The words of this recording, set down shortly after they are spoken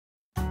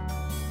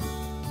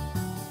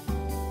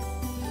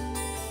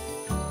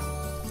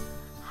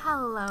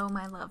Hello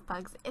my love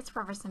bugs, it's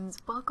Forever Sims.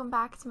 Welcome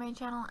back to my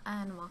channel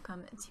and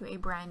welcome to a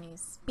brand new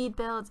speed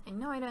build. I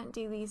know I don't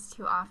do these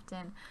too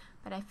often,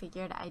 but I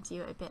figured I'd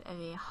do a bit of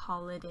a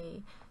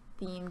holiday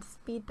themed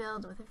speed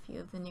build with a few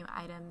of the new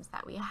items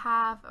that we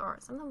have, or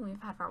some of them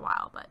we've had for a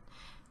while, but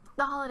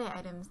the holiday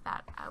items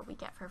that we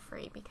get for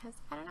free because,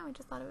 I don't know, I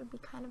just thought it would be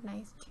kind of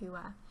nice to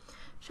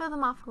show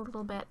them off a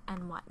little bit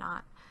and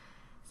whatnot.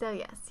 So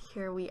yes,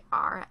 here we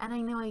are, and I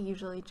know I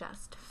usually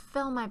just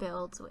fill my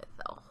builds with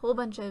a whole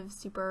bunch of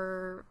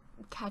super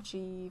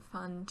catchy,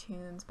 fun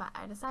tunes, but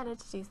I decided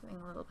to do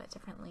something a little bit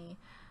different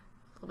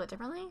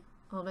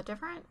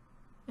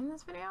in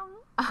this video,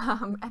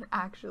 and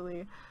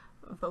actually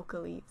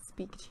vocally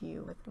speak to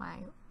you with my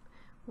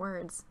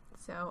words.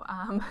 So,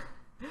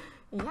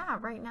 yeah,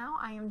 right now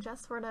I am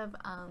just sort of,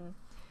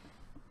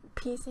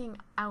 piecing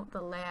out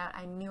the layout.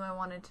 I knew I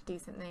wanted to do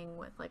something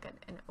with like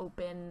an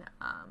open,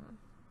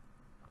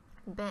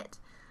 bit,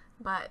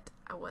 but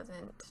I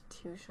wasn't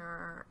too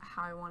sure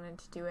how I wanted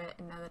to do it,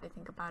 and now that I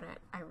think about it,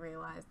 I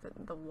realized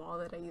that the wall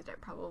that I used, I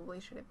probably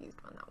should have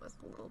used one that was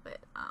a little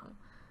bit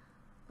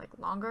like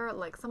longer.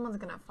 Like, someone's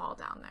gonna fall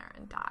down there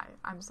and die.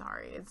 I'm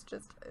sorry, it's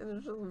just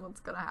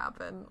what's gonna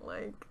happen.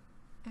 Like,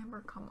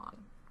 Amber, come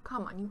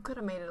on, you could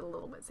have made it a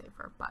little bit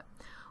safer, but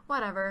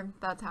whatever,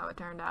 that's how it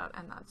turned out,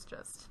 and that's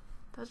just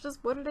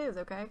what it is,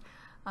 okay?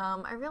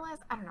 I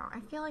realized, I don't know, I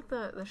feel like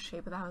the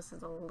shape of the house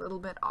is a little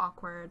bit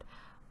awkward,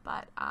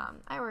 but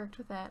I worked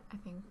with it. I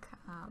think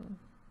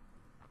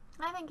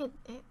it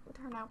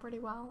turned out pretty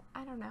well.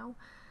 I don't know.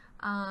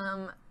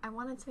 I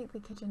wanted to make the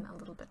kitchen a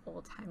little bit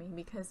old-timey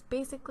because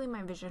basically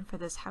my vision for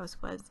this house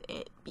was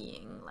it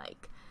being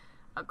like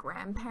a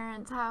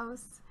grandparent's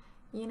house,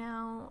 you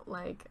know?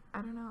 Like,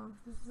 I don't know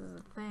if this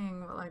is a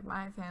thing, but like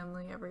my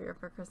family, every year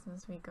for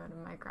Christmas we go to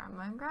my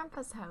grandma and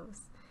grandpa's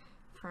house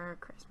for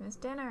Christmas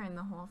dinner, and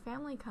the whole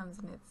family comes,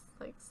 and it's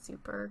like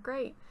super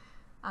great.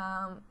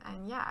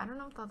 And yeah, I don't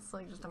know if that's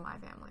like just a my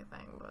family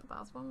thing, but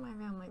that's what my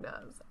family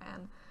does.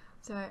 And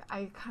so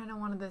I kind of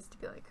wanted this to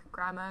be like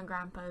grandma and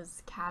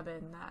grandpa's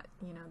cabin that,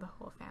 you know, the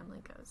whole family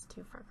goes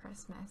to for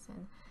Christmas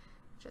and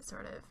just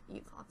sort of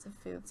eats lots of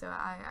food. So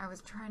I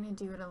was trying to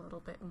do it a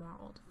little bit more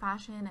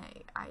old-fashioned.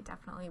 I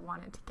definitely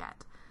wanted to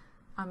get,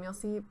 you'll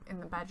see in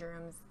the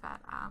bedrooms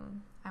that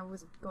I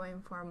was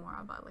going for more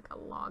of a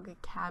log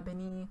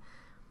cabin-y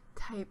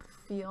type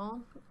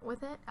feel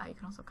with it. You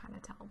can also kind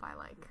of tell by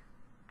like,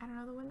 I don't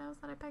know, the windows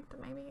that I picked,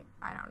 maybe?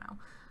 I don't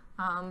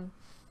know.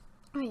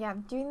 But yeah,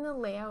 doing the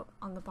layout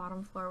on the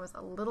bottom floor was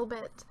a little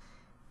bit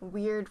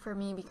weird for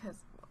me because,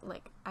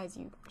 like, as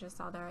you just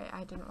saw there,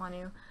 I didn't want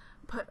to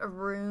put a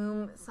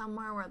room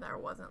somewhere where there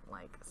wasn't,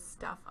 like,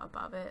 stuff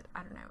above it.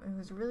 I don't know, it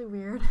was really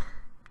weird.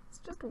 It's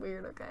just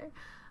weird, okay?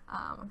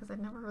 Because I've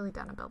never really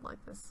done a build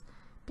like this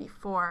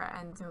before,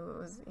 and so it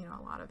was, you know,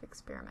 a lot of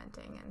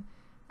experimenting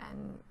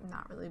and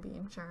not really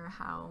being sure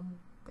how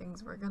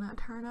things were gonna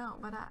turn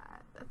out, but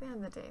at the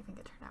end of the day I think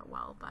it turned out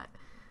well. But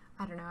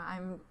I don't know,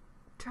 I'm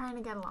trying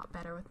to get a lot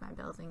better with my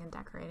building and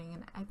decorating,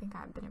 and I think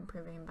I've been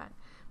improving, but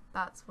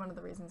that's one of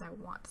the reasons I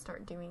want to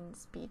start doing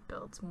speed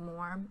builds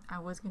more. I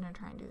was gonna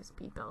try and do a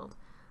speed build,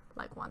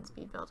 like one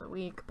speed build a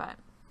week, but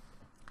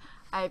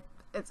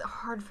it's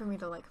hard for me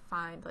to like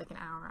find like an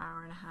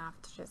hour and a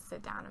half to just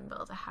sit down and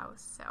build a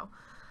house, so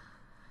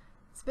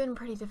it's been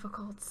pretty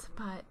difficult,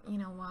 but you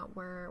know what,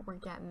 we're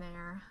getting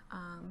there,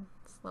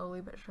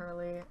 slowly but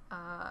surely.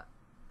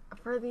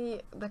 For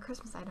the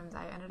Christmas items,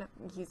 I ended up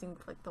using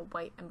like the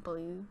white and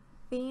blue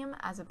theme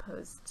as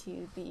opposed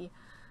to the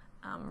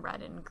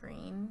red and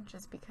green,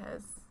 just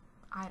because,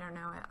 I don't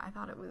know, I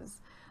thought it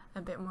was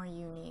a bit more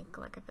unique.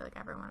 Like, I feel like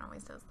everyone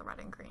always does the red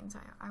and green, so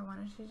I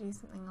wanted to do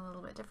something a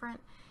little bit different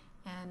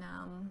and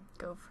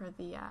go for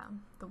the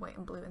white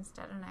and blue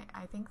instead. And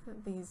I think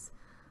that these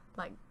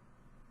like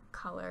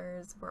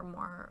colors were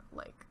more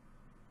like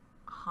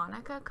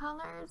Hanukkah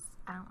colors.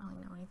 I don't really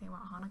know anything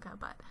about Hanukkah,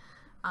 but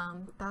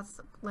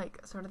that's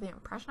like sort of the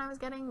impression I was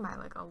getting by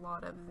like a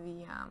lot of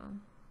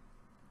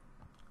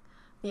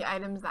the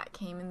items that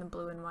came in the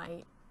blue and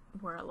white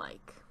were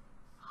like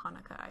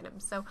Hanukkah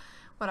items. So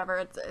whatever,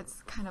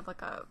 it's kind of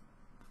like a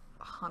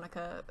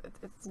Hanukkah,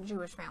 it's a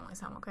Jewish family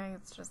home, okay?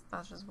 That's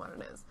just what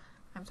it is.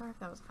 I'm sorry if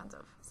that was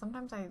offensive.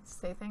 Sometimes I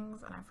say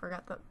things and I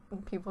forget that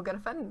people get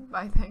offended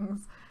by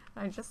things.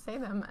 And I just say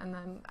them, and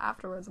then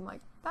afterwards I'm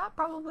like, that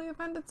probably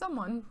offended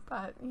someone,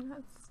 but you know,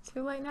 it's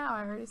too late now.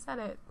 I already said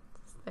it.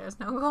 There's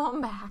no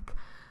going back.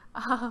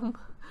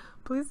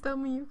 Please tell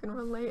me you can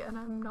relate and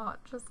I'm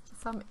not just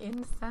some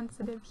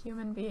insensitive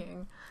human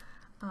being.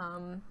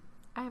 I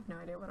have no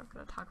idea what I'm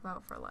going to talk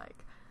about for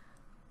like,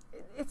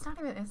 it's not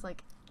even, it's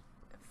like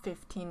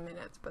 15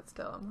 minutes, but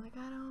still, I'm like,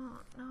 I don't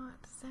know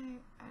what to say.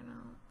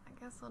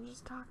 I guess I'll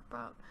just talk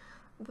about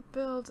the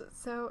build.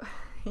 So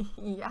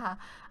yeah,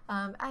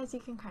 as you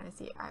can kind of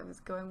see, I was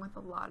going with a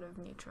lot of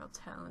neutral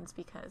tones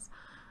because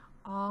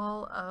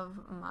all of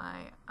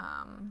my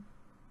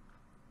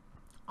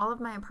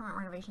apartment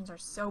renovations are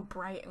so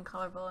bright and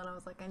colorful, and I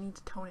was like, I need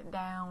to tone it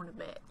down a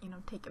bit, you know,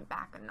 take it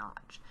back a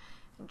notch.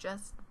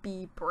 just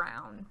be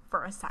brown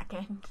for a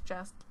second.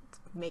 Just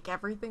make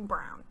everything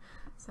brown.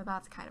 So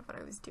that's kind of what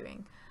I was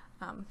doing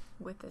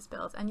with this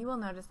build. And you will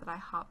notice that I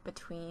hop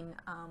between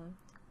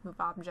move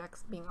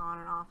objects being on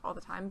and off all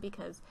the time,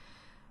 because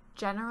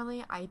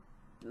generally I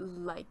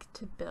like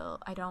to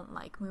build, I don't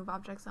like move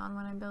objects on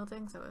when I'm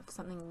building, so if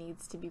something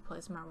needs to be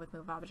placed more with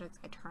move objects,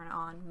 I turn it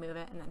on, move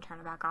it, and then turn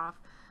it back off,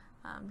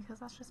 because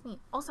that's just me.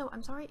 Also,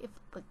 I'm sorry if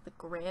like the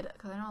grid,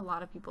 because I know a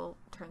lot of people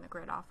turn the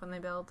grid off when they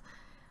build.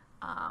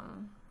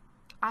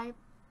 I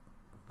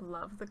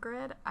love the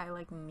grid. I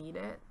like need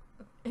it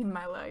in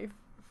my life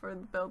for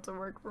the build to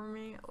work for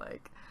me.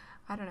 Like,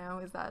 I don't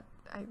know,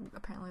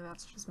 apparently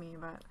that's just me,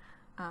 but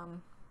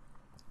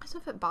so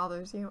if it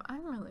bothers you,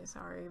 I'm really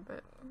sorry,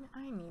 but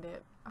I need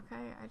it,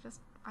 okay?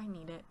 I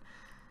need it.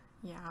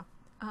 Yeah.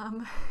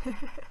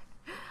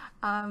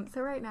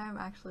 So right now I'm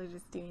actually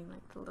just doing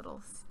like the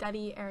little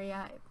study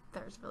area.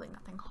 There's really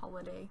nothing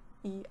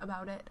holiday-y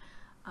about it.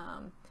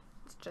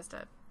 It's just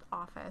a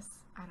office.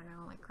 I don't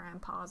know, like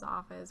grandpa's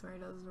office where he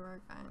does his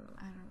work. I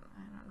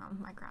don't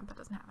know. My grandpa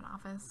doesn't have an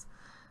office.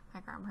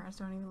 My grandparents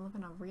don't even live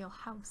in a real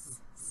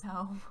house.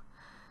 So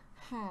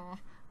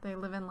they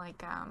live in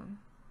like a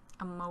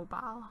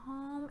mobile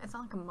home. It's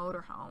not like a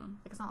motor home.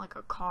 Like, it's not like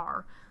a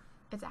car.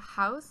 It's a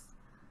house,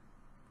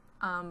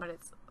 but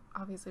it's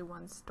obviously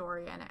one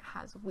story and it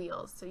has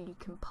wheels, so you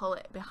can pull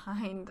it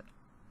behind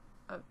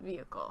a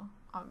vehicle.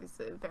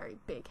 Obviously a very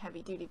big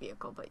heavy duty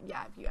vehicle, but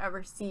yeah, if you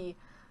ever see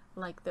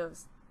like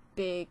those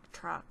big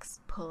trucks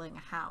pulling a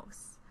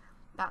house,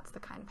 that's the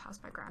kind of house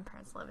my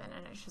grandparents live in,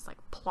 and it's just like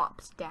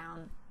plops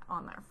down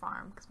on their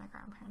farm, because my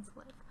grandparents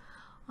live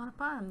on a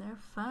farm. They're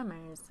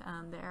farmers.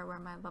 They're where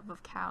my love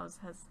of cows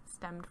has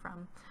stemmed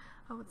from.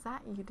 Oh, what's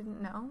that? You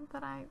didn't know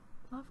that I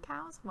love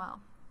cows? Well,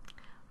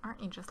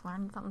 aren't you just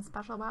learning something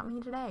special about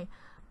me today?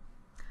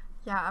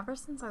 Yeah, ever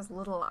since I was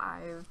little,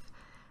 I've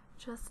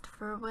just,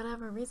 for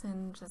whatever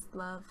reason, just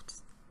loved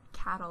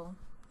cattle.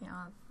 You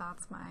know,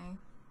 it's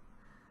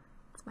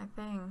my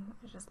thing.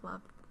 I just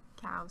love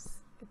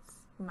cows. It's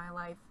my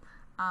life.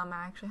 I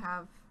actually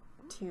have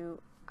 2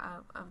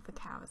 of the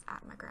cows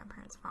at my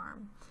grandparents'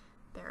 farm.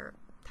 They're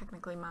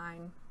technically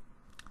mine.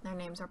 Their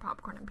names are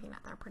Popcorn and Peanut.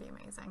 They're pretty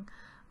amazing.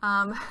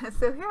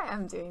 So here I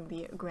am doing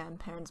the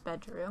grandparents'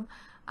 bedroom.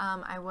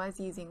 I was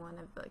using one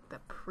of like the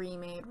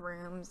pre-made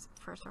rooms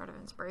for sort of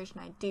inspiration.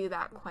 I do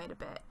that quite a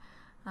bit.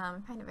 I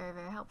find it very,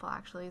 very helpful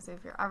actually. So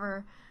if you're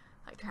ever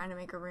like trying to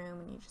make a room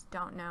and you just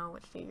don't know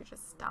what to do, you're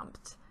just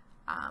stumped,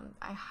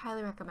 I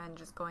highly recommend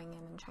just going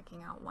in and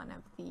checking out one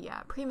of the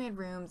pre-made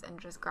rooms and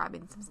just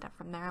grabbing some stuff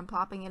from there and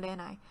plopping it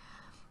in.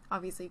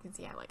 Obviously you can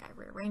see I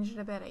rearranged it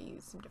a bit. I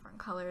used some different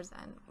colors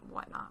and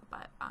whatnot,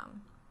 but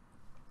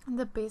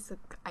the basic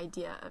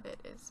idea of it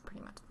is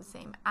pretty much the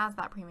same as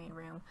that pre-made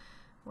room,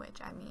 which,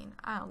 I mean,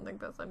 I don't think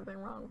there's anything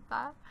wrong with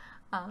that.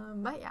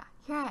 But yeah,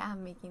 here I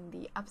am making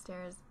the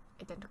upstairs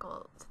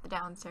identical to the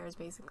downstairs,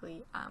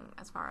 basically,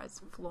 as far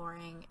as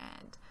flooring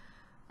and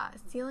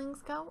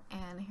ceilings go,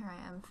 and here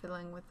I am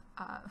fiddling with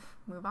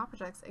move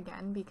objects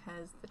again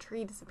because the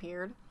tree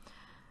disappeared.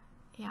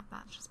 Yeah,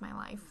 that's just my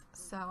life.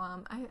 So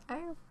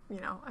I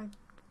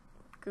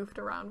goofed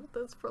around with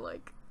this for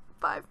like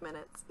 5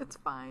 minutes. It's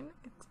fine.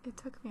 It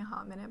took me a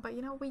hot minute, but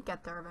you know, we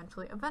get there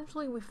eventually.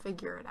 Eventually we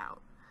figure it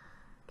out.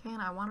 Okay,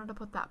 and I wanted to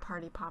put that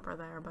party popper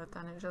there, but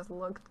then it just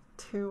looked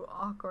too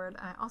awkward.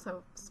 And I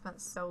also spent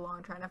so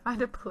long trying to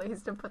find a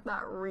place to put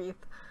that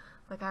wreath.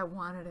 Like, I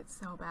wanted it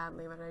so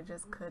badly, but I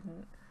just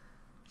couldn't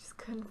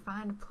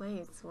find a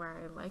place where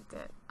I liked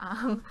it.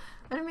 And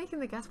I'm making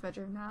the guest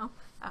bedroom now.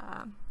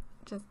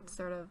 Just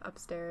sort of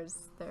upstairs.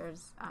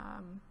 There's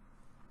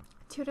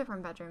 2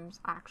 different bedrooms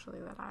actually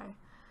that I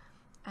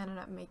ended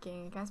up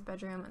making, a guest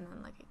bedroom and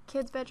then like a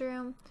kid's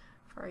bedroom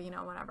for, you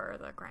know, whenever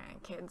the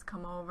grandkids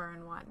come over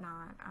and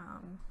whatnot.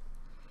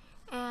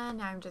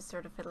 And I'm just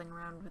sort of fiddling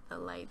around with the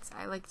lights.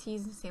 I like to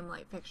use the same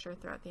light fixture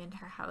throughout the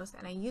entire house,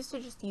 and I used to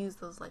just use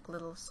those like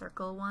little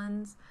circle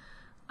ones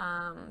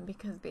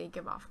because they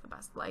give off the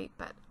best light,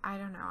 but I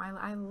don't know,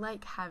 I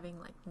like having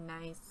like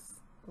nice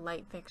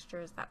light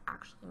fixtures that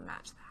actually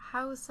match the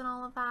house and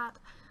all of that.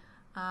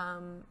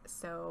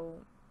 So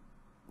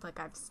like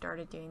I've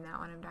started doing that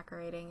when I'm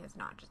decorating, is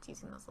not just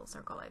using those little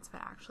circle lights, but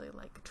actually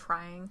like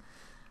trying.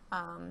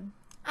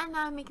 And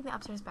now I'm making the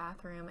upstairs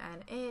bathroom,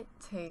 and it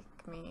took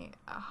me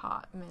a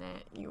hot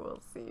minute, you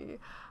will see.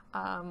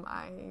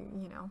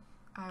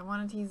 I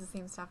wanted to use the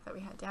same stuff that we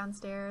had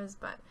downstairs,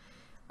 but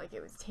like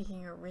it was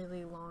taking a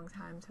really long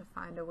time to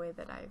find a way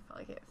that I felt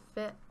like it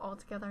fit all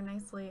together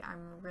nicely.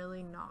 I'm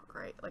really not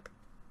great. Like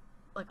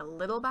a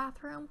little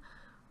bathroom,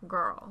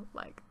 girl,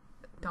 like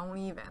don't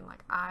even,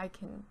 like I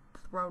can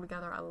throw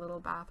together a little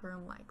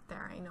bathroom like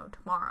there ain't no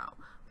tomorrow.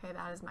 Okay,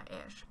 that is my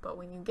ish. But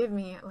when you give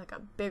me like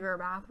a bigger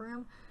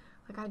bathroom,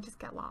 like I just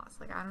get lost.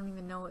 Like I don't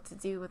even know what to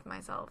do with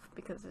myself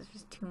because it's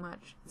just too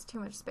much. It's too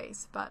much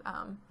space. But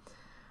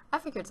I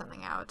figured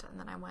something out, and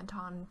then I went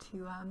on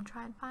to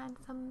try and find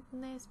some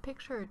nice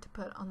picture to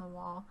put on the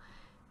wall,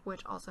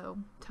 which also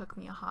took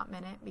me a hot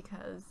minute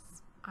because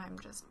I'm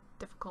just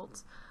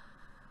difficult.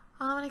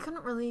 And I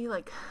couldn't really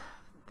like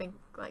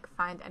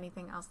find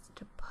anything else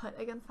to put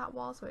against that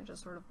wall, so I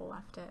just sort of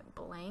left it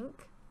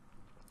blank.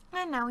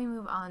 And now we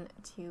move on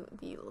to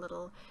the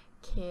little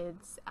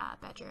kids'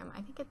 bedroom.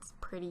 I think it's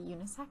pretty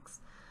unisex.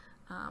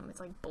 It's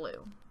like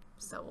blue,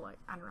 so like,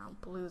 I don't know,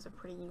 blue's a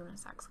pretty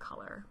unisex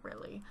color,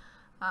 really.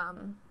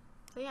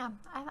 So yeah,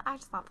 I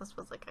just thought this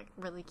was like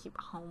a really cute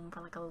home for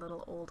like a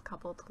little old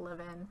couple to live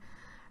in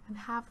and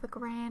have the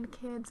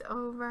grandkids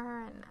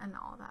over and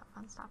all that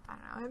fun stuff. I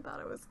don't know, I thought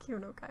it was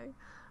cute. Okay.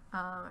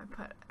 I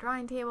put a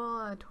drawing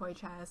table, a toy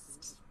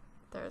chest.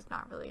 There's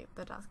not really,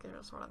 the desk is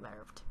just sort of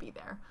there to be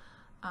there.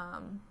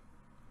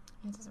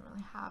 It doesn't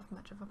really have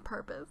much of a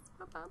purpose,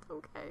 but that's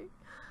okay.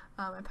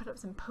 I put up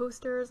some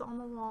posters on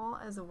the wall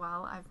as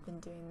well. I've been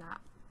doing that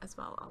as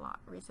well a lot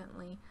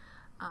recently,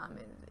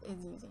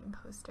 is using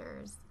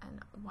posters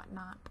and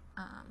whatnot,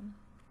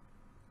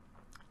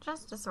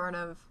 just to sort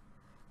of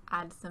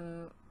add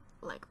some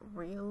like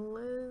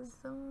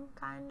realism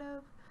kind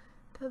of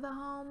to the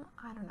home.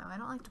 I don't know, I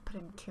don't like to put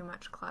in too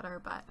much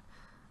clutter, but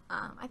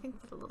I think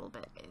that a little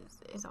bit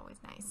is always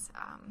nice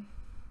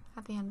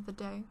at the end of the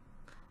day.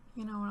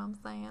 You know what I'm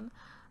saying?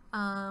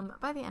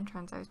 By the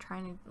entrance, I was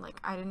trying to, like,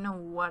 I didn't know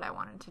what I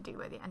wanted to do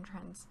by the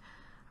entrance.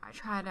 I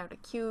tried out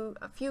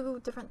a few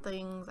different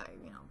things. I,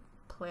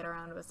 played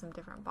around with some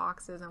different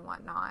boxes and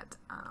whatnot.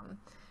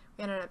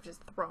 We ended up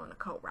just throwing a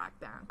coat rack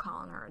there and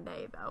calling her a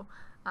day, though.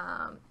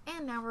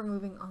 And now we're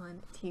moving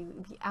on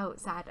to the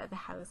outside of the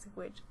house,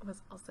 which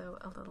was also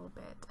a little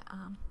bit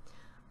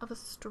of a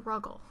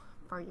struggle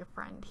for your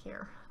friend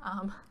here.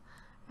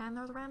 And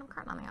there was a random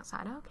curtain on the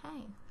outside.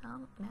 Okay,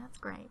 that's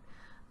great.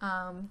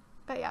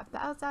 But yeah, the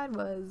outside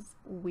was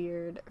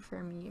weird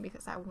for me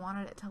because I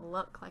wanted it to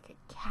look like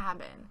a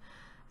cabin.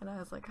 And I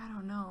was like, I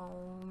don't know,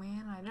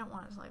 man, I didn't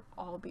want it to like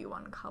all be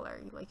one color.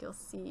 Like, you'll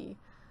see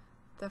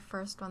the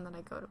first one that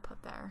I go to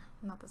put there,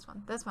 not this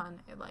one. This one,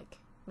 it like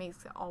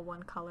makes it all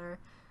one color,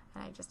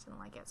 and I just didn't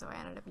like it. So I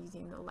ended up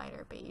using the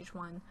lighter beige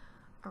one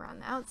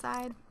around the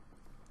outside.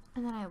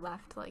 And then I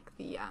left like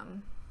the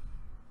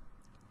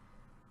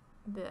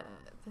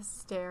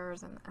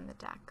stairs and the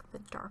deck the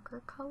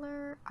darker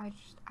color. I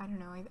don't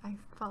know, I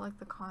felt like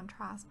the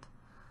contrast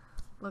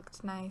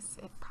looked nice.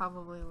 It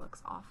probably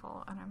looks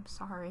awful, and I'm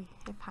sorry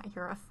if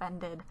you're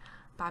offended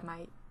by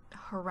my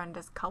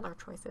horrendous color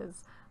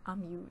choices.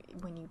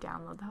 When you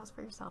download the house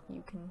for yourself,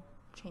 you can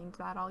change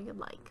that all you'd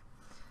like.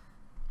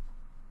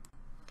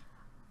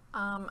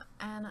 And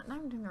now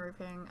I'm doing the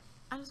roofing.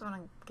 I just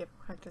want to give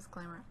a quick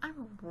disclaimer.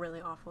 I'm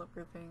really awful at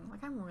roofing.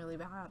 Like, I'm really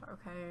bad,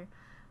 okay?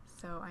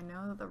 So I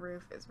know that the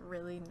roof is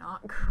really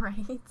not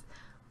great,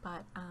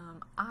 but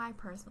I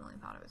personally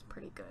thought it was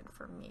pretty good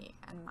for me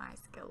and my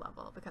skill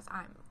level because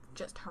I'm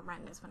just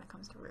horrendous when it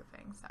comes to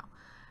roofing, so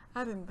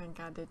I didn't think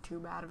I did too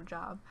bad of a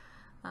job.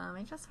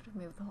 I just sort of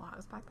moved the whole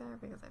house back there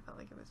because I felt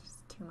like it was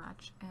just too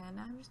much, and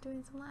I'm just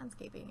doing some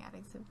landscaping,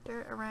 adding some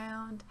dirt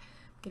around.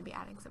 I'm going to be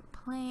adding some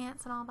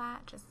plants and all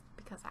that just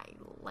because I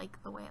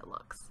like the way it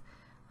looks.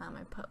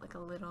 I put like a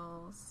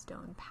little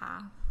stone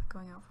path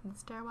going out from the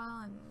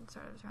stairwell and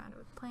sort of surrounded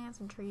with plants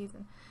and trees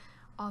and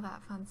all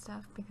that fun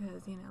stuff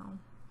because,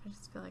 I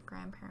just feel like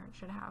grandparents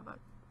should have a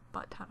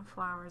butt ton of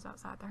flowers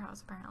outside their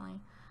house,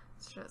 apparently.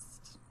 It's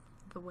just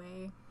the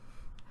way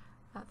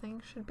that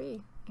thing should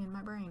be in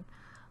my brain.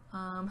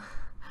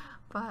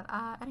 But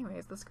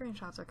anyways, the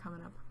screenshots are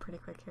coming up pretty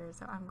quick here,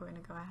 so I'm going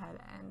to go ahead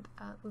and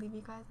leave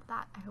you guys with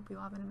that. I hope you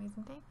all have an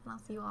amazing day, and I'll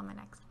see you all in my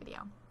next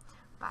video.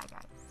 Bye,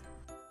 guys.